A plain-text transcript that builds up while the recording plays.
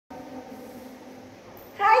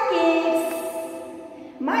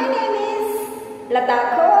My name is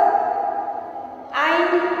Latako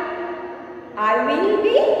and I will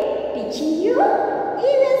be teaching you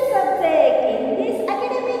EVS subject in this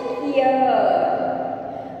academic year.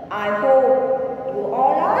 I hope you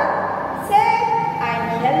all are safe and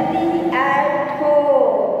healthy at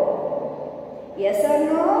home. Yes or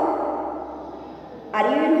no? Are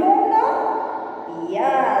you in home now?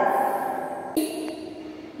 Yes.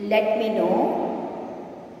 Let me know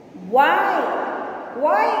why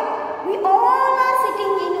we all are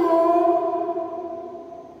sitting in home.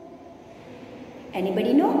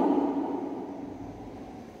 Anybody know?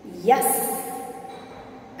 Yes,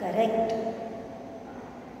 correct.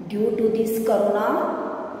 Due to this corona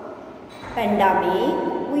pandemic,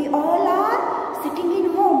 we all are sitting in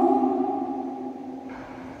home.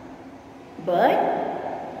 But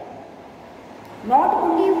not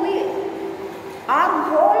only we, our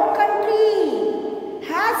whole country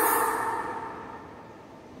has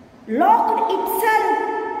locked itself.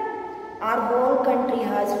 Our whole country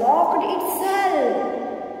has locked itself.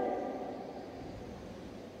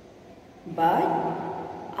 But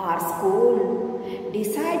our school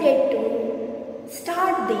decided to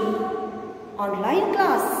start the online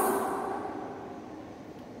class.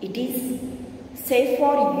 It is safe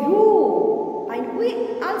for you and we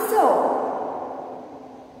also.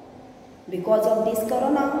 Because of this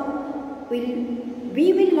corona, we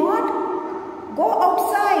will not go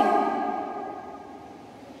outside.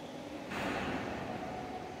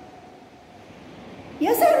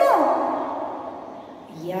 Yes or no?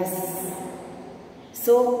 Yes.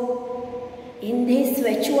 So, in these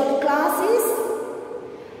virtual classes,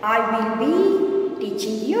 I will be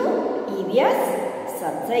teaching you EVS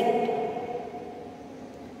subject.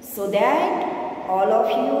 So that all of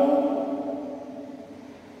you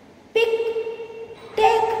take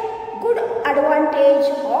good advantage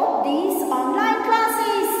of these online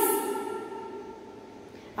classes.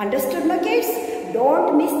 Understood, my kids?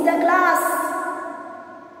 Don't miss the class.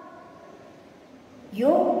 You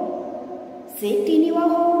sit in your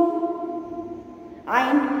home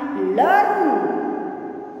and learn.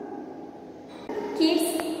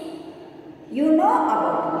 Kids, you know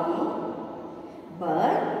about me,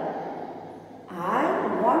 but I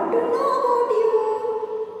want to know about you.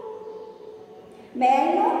 May I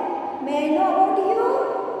know about you?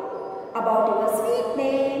 About your sweet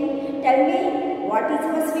name. Tell me, what is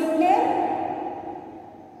your sweet name?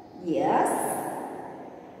 Yes.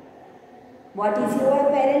 What is your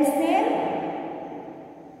parents' name?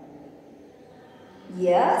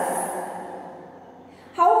 Yes.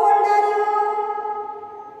 How old are you?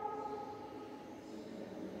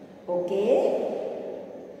 Okay.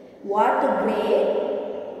 What grade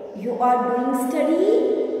you are doing study?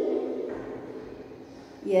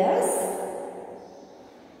 Yes.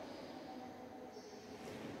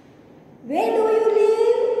 Where do you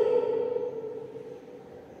live?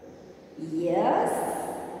 Yes.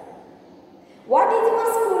 What is your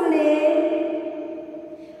school name?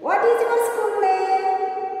 What is your school name?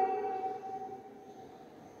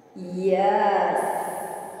 Yes.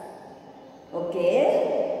 Okay.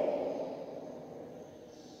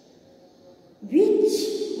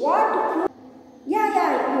 What fruit?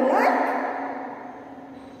 Yeah, you like?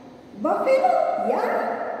 Buffalo? Yeah.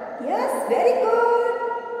 Yes, very good.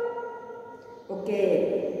 Okay.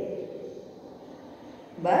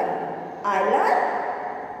 But I like.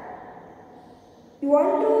 You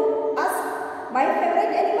want to ask my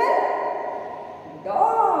favorite animal?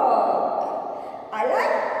 Dog. I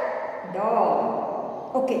like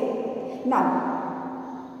dog. Okay. Now,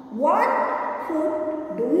 what food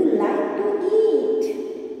do you like to eat?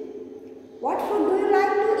 What food do you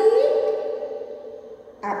like to eat?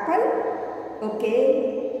 Apple? Okay.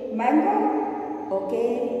 Mango?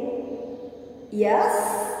 Okay. Yes?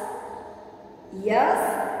 Yes?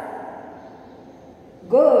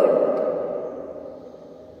 Good.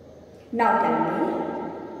 Now tell me,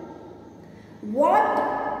 what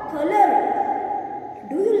color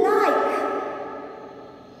do you like?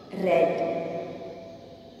 Red,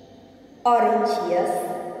 orange, yes.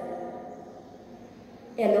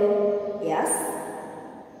 Yellow, yes.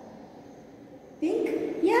 Pink,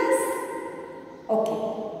 yes. Okay.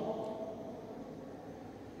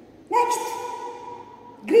 Next,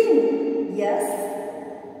 green, yes.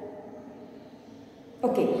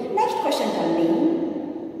 Okay, next question, tell me.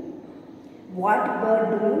 What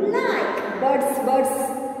bird do you like? Birds.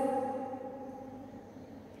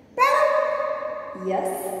 Parrot? Yes.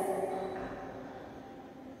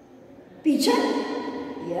 Pigeon?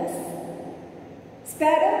 Yes.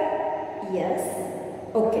 Sparrow? Yes.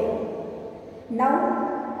 Okay.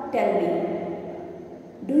 Now tell me,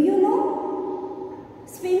 do you know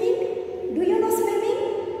Swimming? Do you know swimming?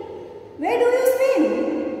 Where do you swim?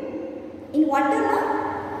 In water, no?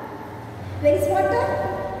 Where is water?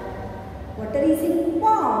 Water is in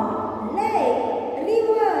pond, lake,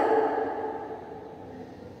 river.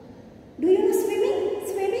 Do you know swimming?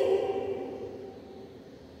 Swimming?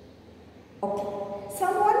 Okay.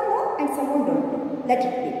 Someone know and someone don't know. Let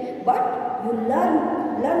it be. But you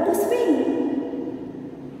learn to swim.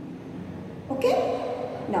 Okay?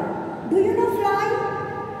 Now, do you know fly?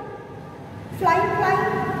 Fly.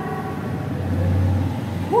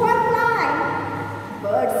 Who are fly?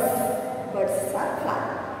 Birds. Birds are fly.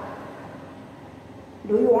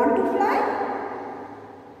 Do you want to fly?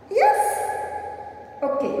 Yes?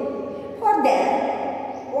 Okay. For that,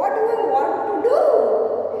 what do we want to do?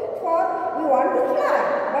 We want to fly,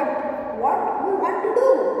 but what we want to do?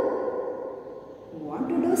 We want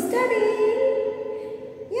to do study.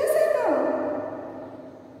 Yes or no?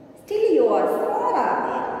 Still you are small, are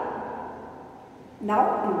there? Now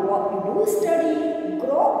you want to do study,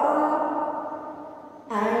 grow up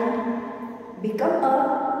and become a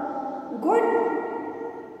good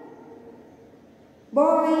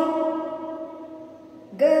boy,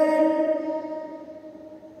 girl.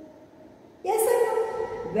 Yes or no?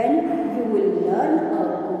 When you will learn a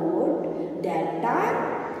code, that time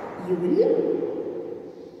you will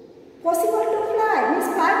possible to fly. Means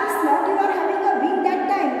flying is not you are having a wing that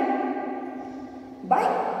time. By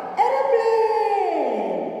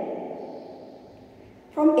aeroplane.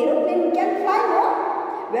 From aeroplane we can fly, no?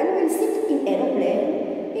 When we will sit in aeroplane,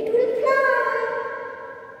 it will fly.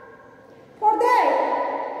 For that,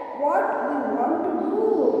 what we want to do?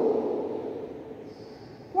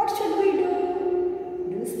 What should we do?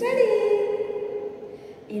 Do study.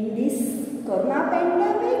 In this corona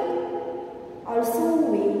pandemic, also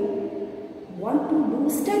we want to do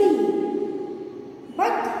study.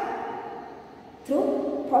 But through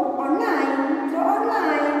online.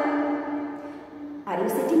 Are you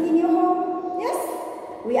sitting in your home? Yes.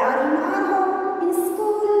 We are in our home, in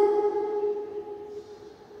school.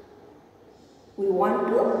 We want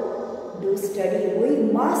to do study. We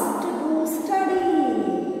must do study.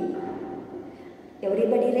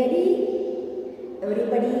 Everybody ready?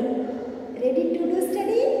 Everybody ready to do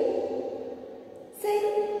study? Say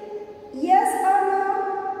yes or no?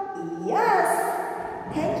 Yes.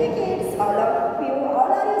 Thank you kids, all of you.